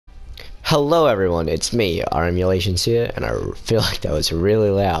Hello everyone, it's me, our emulations here, and I feel like that was really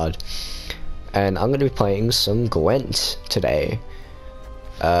loud. And I'm going to be playing some Gwent today.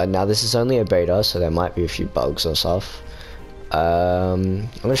 Now this is only a beta, so there might be a few bugs or stuff. I'm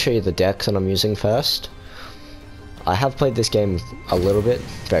going to show you the deck that I'm using first. I have played this game a little bit.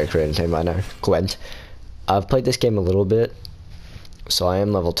 Very creative name, I know. Qwent. I've played this game a little bit, so I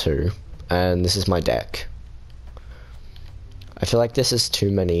am level 2, and this is my deck. I feel like this is too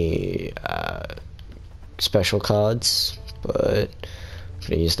many special cards, but I'm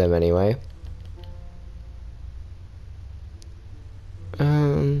gonna use them anyway.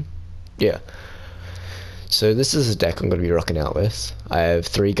 Yeah. So this is a deck I'm gonna be rocking out with. I have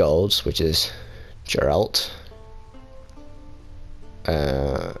 3 golds, which is Geralt,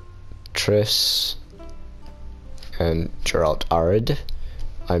 Triss, and Geralt Arid.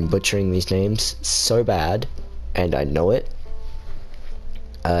 I'm butchering these names so bad, and I know it.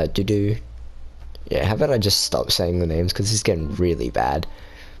 Yeah, how about I just stop saying the names, because this is getting really bad.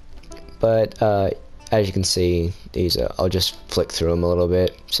 But as you can see, these are, I'll just flick through them a little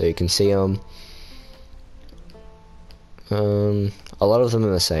bit so you can see them. A lot of them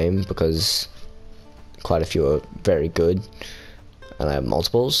are the same because quite a few are very good, and I have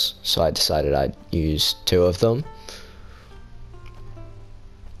multiples, so I decided I'd use 2 of them.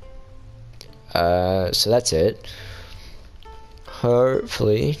 So that's it.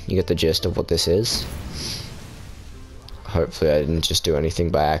 Hopefully you get the gist of what this is. Hopefully I didn't just do anything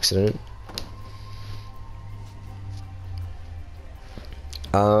by accident.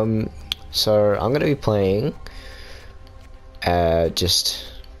 So I'm gonna be playing just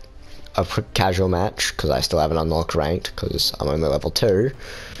a casual match because I still haven't unlocked ranked because I'm only level 2.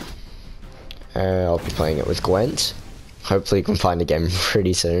 I'll be playing it with Gwent. Hopefully you can find a game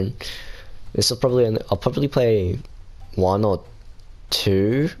pretty soon. This will probably I'll probably play 1 or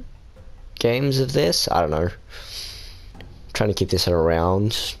 2 games of this. I don't know. I'm trying to keep this at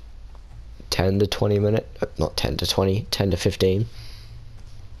around 10 to 20 minutes. Not 10 to 20, 10 to 15.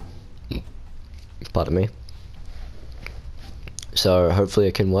 Pardon me. So hopefully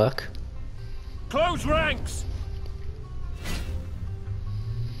it can work. Close ranks!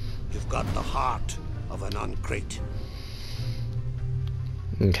 You've got the heart of an uncrate.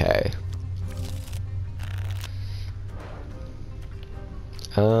 Okay.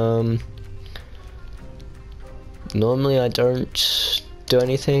 Normally I don't do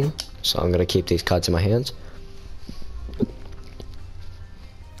anything, so I'm gonna keep these cards in my hands.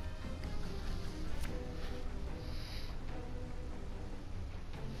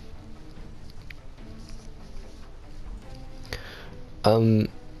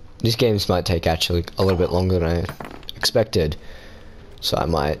 These games might take actually a little bit longer than I expected, so I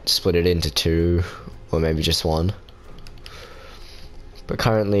might split it into 2 or maybe just 1. But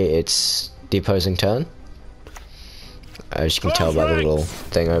currently it's the opposing turn, as you can tell by the little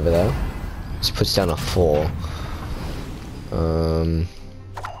thing over there. This puts down a 4.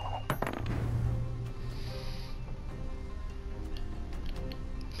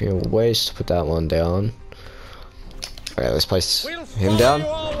 Be a waste to put that one down. Okay, let's place him down.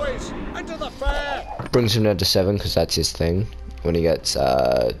 Brings him down to 7 because that's his thing. When he gets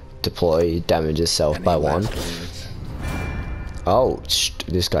deploy, he damages self by 1. Oh,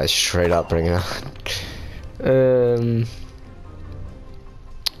 this guy's straight up bringing out.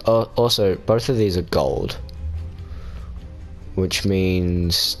 Also, both of these are gold, which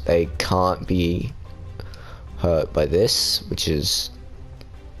means they can't be hurt by this, which is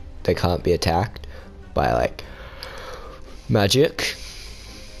they can't be attacked by like magic.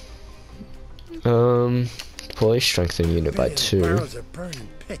 Deploy strengthen unit by 2.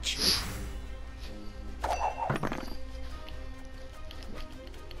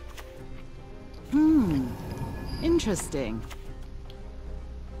 Interesting.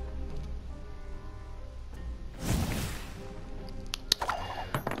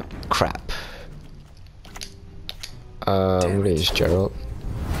 Crap. What is Geralt?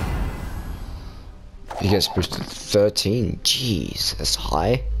 He gets boosted 13. Jeez, that's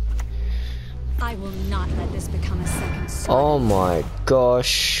high. I will not let this become a second sword. Oh my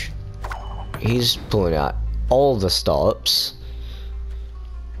gosh. He's pulling out all the stops.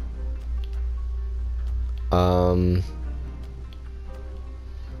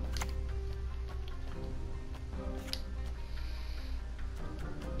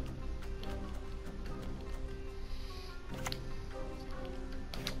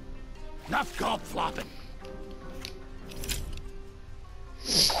 Enough gob flopping.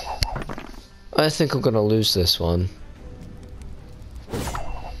 I think I'm gonna lose this one.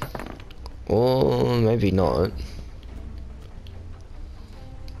 Or maybe not.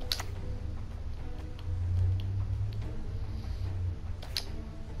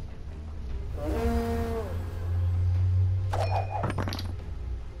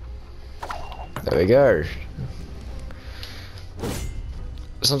 There we go.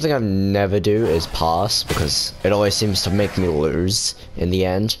 Something I never do is pass, because it always seems to make me lose in the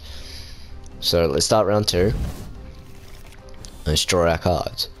end. So let's start round 2. Let's draw our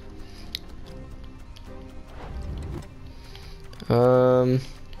cards. I'm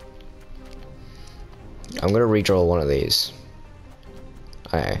gonna redraw one of these.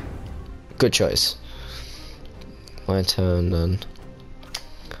 Okay. Good choice. My turn then.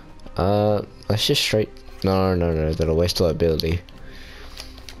 Let's just straight. No, that'll waste our ability.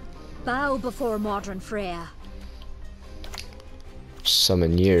 Bow before modern Freya.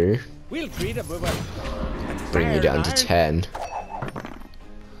 Summon you. We'll greet him with a Bring you down to 10.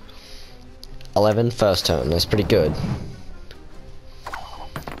 11 first turn. That's pretty good.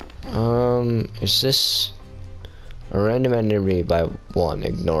 Is this a random enemy by 1,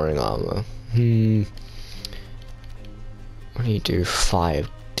 ignoring armor? What do you do? 5.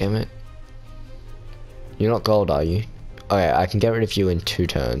 Damn it. You're not gold, are you? Okay, I can get rid of you in 2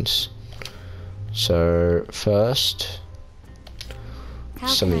 turns. So first,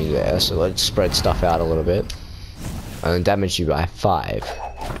 summon you there. So let's spread stuff out a little bit, and then damage you by 5.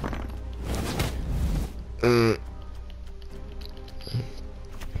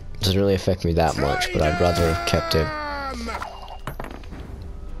 Doesn't really affect me that much, but I'd rather have kept it.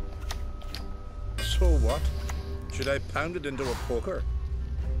 So what? Should I pound it into a poker?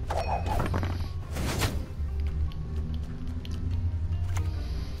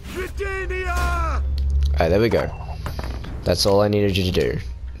 Britannia! Alright, there we go. That's all I needed you to do.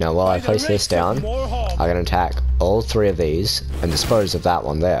 Now while I place this down, I can attack all 3 of these and dispose of that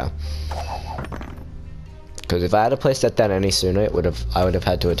one there. Because if I had placed that down any sooner, I would have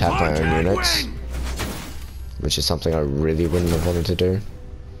had to attack my own units, which is something I really wouldn't have wanted to do.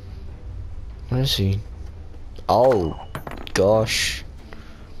 Where is he? Oh, gosh.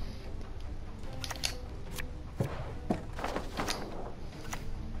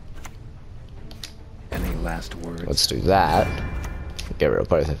 Any last words? Let's do that. Get rid of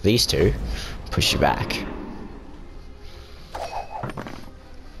both of these 2. Push you back.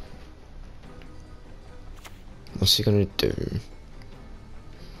 What's he gonna do?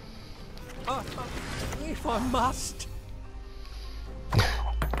 If I must.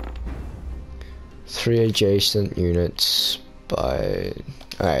 3 adjacent units by...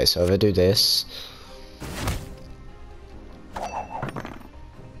 Alright, so if I do this...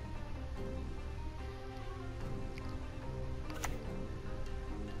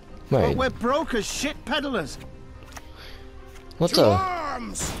 Wait. We're broke as shit peddlers. What the?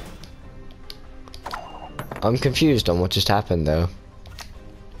 Arms! I'm confused on what just happened though.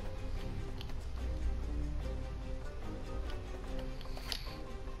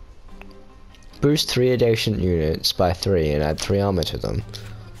 Boost 3 adjacent units by 3 and add 3 armor to them.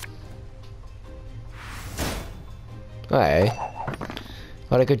 Hey.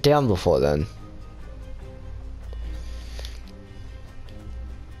 Why'd I go down before then?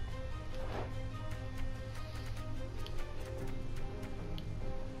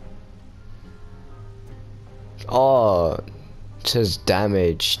 Oh, it says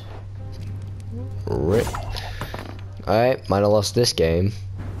damage. Rip. Alright, might have lost this game.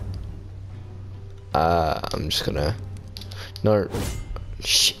 I'm just gonna... No.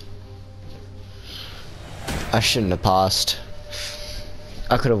 Shit. I shouldn't have passed.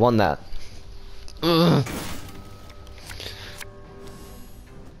 I could have won that. Ugh.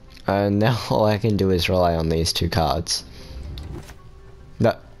 And now all I can do is rely on these 2 cards.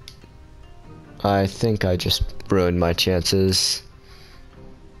 No. I think I just ruined my chances.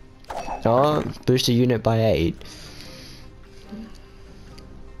 Oh, boost a unit by 8.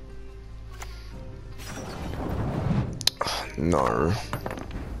 No.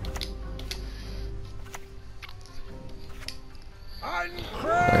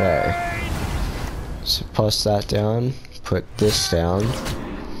 Okay. So pass that down. Put this down.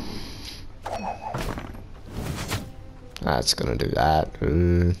 That's gonna do that.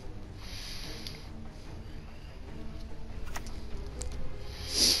 Who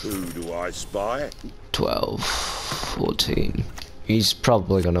do I spy? 12, 14. He's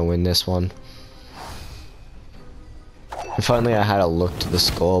probably gonna win this one. If only I had a look to the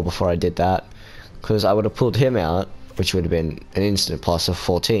score before I did that, because I would have pulled him out, which would have been an instant plus of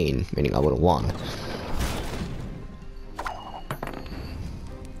 14, meaning I would have won.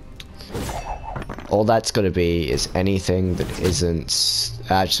 All that's gonna be is anything that isn't...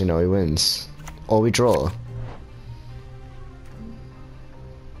 Actually, no, he wins. Or we draw.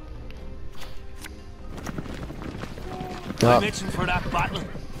 I'm itching for that battle.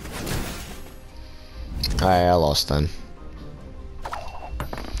 I lost then.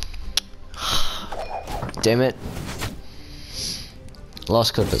 Damn it.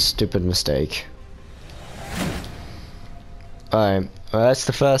 Lost because of a stupid mistake. Alright, well, that's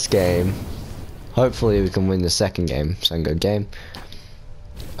the first game. Hopefully we can win the second game. Second good game.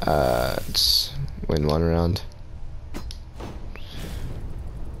 Let's win one round. I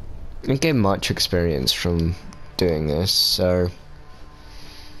didn't get much experience from doing this, so...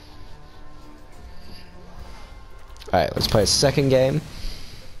 Alright, let's play a second game.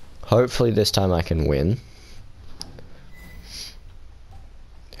 Hopefully this time I can win.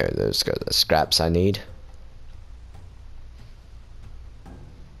 Here, those go the scraps I need.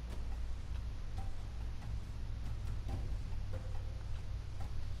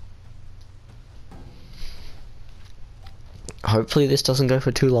 Hopefully this doesn't go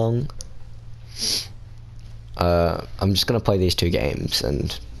for too long. I'm just gonna play these two games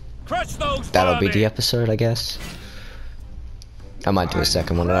and Crush those that'll be the vermin. episode, I guess. I might do a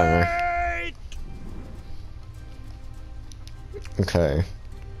second one, I don't know. Okay.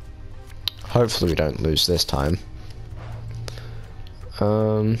 Hopefully we don't lose this time.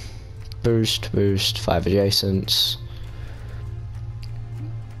 Boost, 5 adjacents.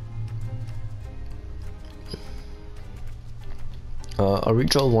 I'll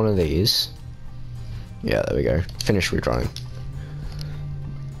redraw one of these. Yeah, there we go. Finish redrawing.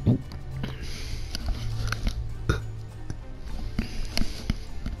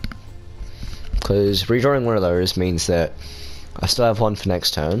 Because redrawing one of those means that I still have one for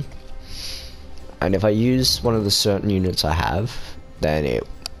next turn. And if I use one of the certain units I have, then it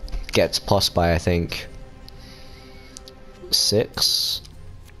gets plus by, I think, 6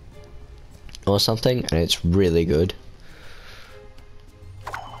 or something, and it's really good.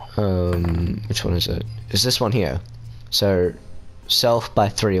 Which one is it? Is this one here? So, self by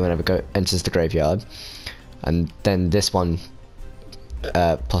 3 whenever it enters the graveyard, and then this one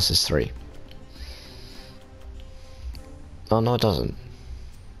plus is 3. Oh no, it doesn't.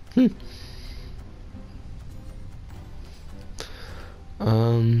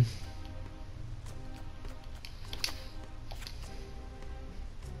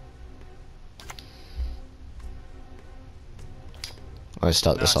 I'll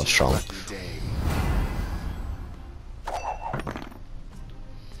start this off strong.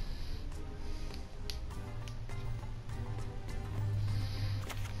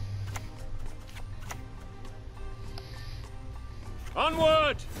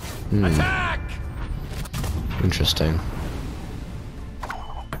 Onward! Attack! Interesting.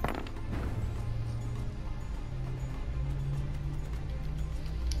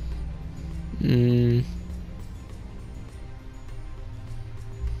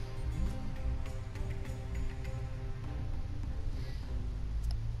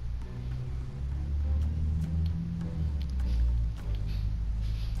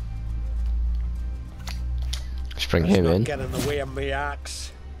 Let's bring him in. Get in the way of me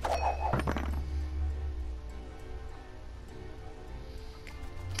axe.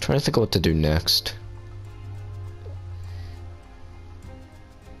 Trying to think of what to do next.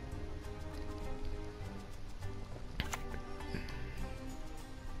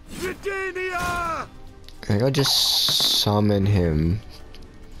 Virginia! I think I'll just summon him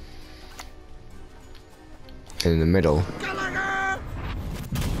in the middle,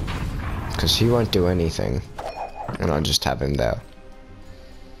 because he won't do anything, and I'll just have him there.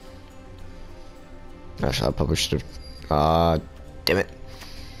 Actually, I probably should have. Damn it!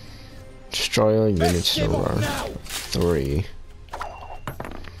 Destroy all units in a row. 3.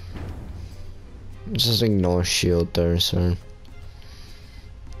 Just ignore shield there, so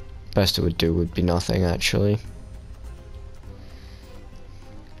best it would do would be nothing, actually.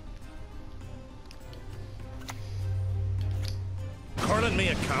 Calling me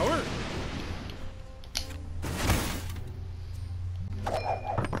a coward?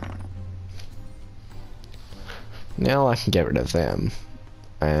 Now I can get rid of them,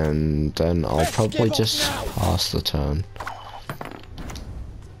 and then I'll probably just pass the turn.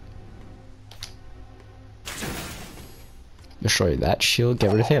 Destroy that shield,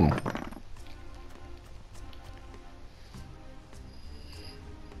 get rid of him.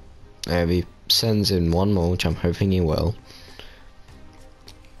 And if he sends in one more, which I'm hoping he will,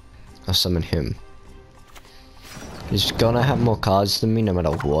 I'll summon him. He's gonna have more cards than me no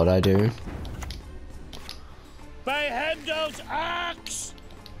matter what I do. By Hendel's axe!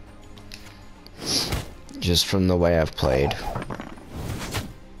 Just from the way I've played.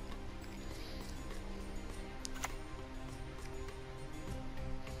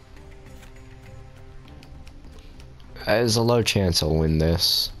 There's a low chance I'll win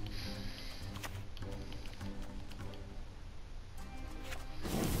this.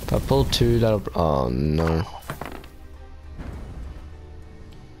 If I pull 2, that'll... Oh no.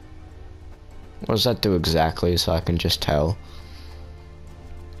 What does that do exactly, so I can just tell?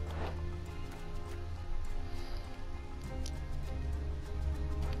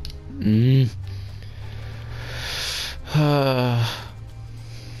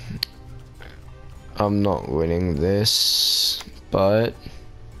 I'm not winning this, but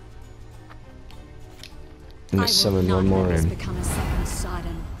let's summon one more in become a second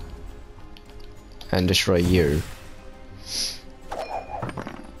Sodom. and destroy you.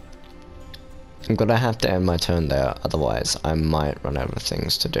 I'm gonna have to end my turn there, otherwise I might run out of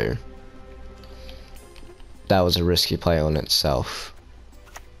things to do. That was a risky play on itself.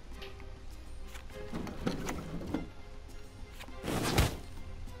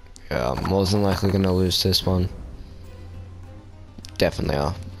 Yeah, I'm more than likely gonna lose this one. Definitely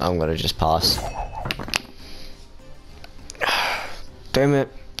are. I'm gonna just pass. Damn it.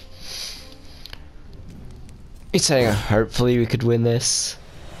 It's saying hopefully we could win this.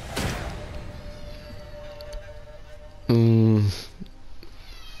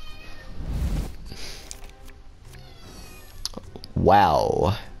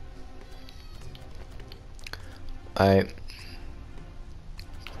 Wow. Let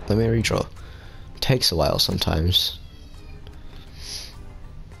me redraw. Takes a while sometimes.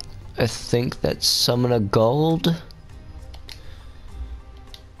 I think that's summon a gold,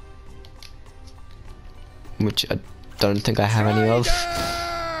 which I don't think I have any of.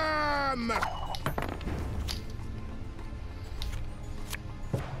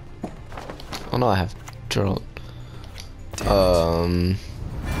 Oh no, I have draw.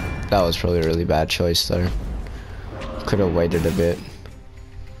 That was probably a really bad choice though. Could have waited a bit.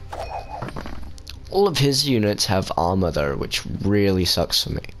 All of his units have armor though, which really sucks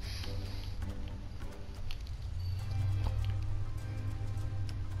for me.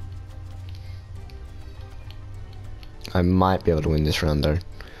 I might be able to win this round though.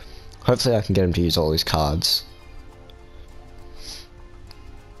 Hopefully I can get him to use all his cards.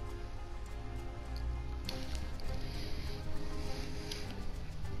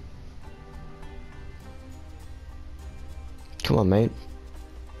 Come on, mate.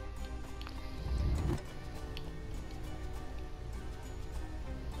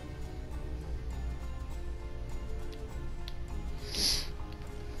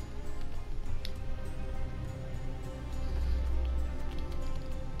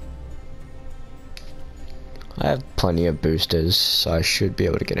 I have plenty of boosters, so I should be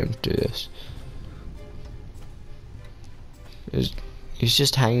able to get him to do this. He's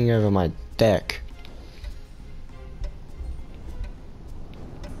just hanging over my deck.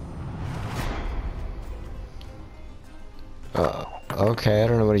 Okay, I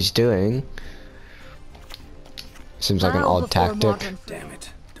don't know what he's doing. Seems like an odd tactic. Damn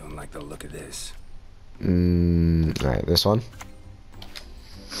it. Don't like the look of this. Alright, this one.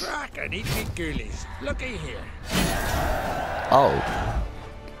 Crack and eat me ghoulies. Looky here. Oh.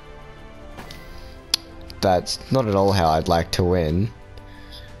 That's not at all how I'd like to win.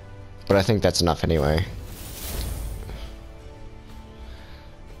 But I think that's enough anyway.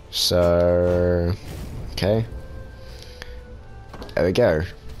 So... okay. There we go.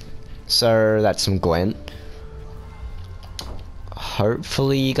 So that's some Gwent.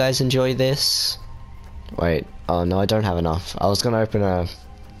 Hopefully you guys enjoy this. Wait, oh no, I don't have enough. I was gonna open a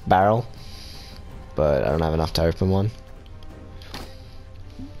barrel, but I don't have enough to open one.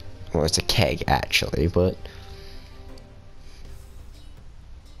 Well, it's a keg actually, but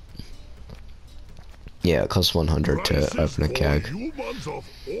yeah, it costs 100 to open a keg.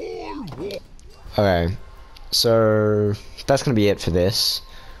 Okay, so that's gonna be it for this.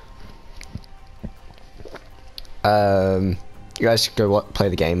 You guys should go play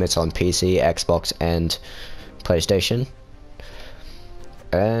the game. It's on PC, Xbox, and PlayStation,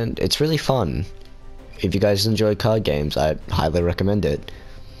 and it's really fun. If you guys enjoy card games, I highly recommend it.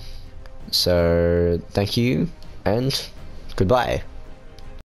 So thank you and goodbye.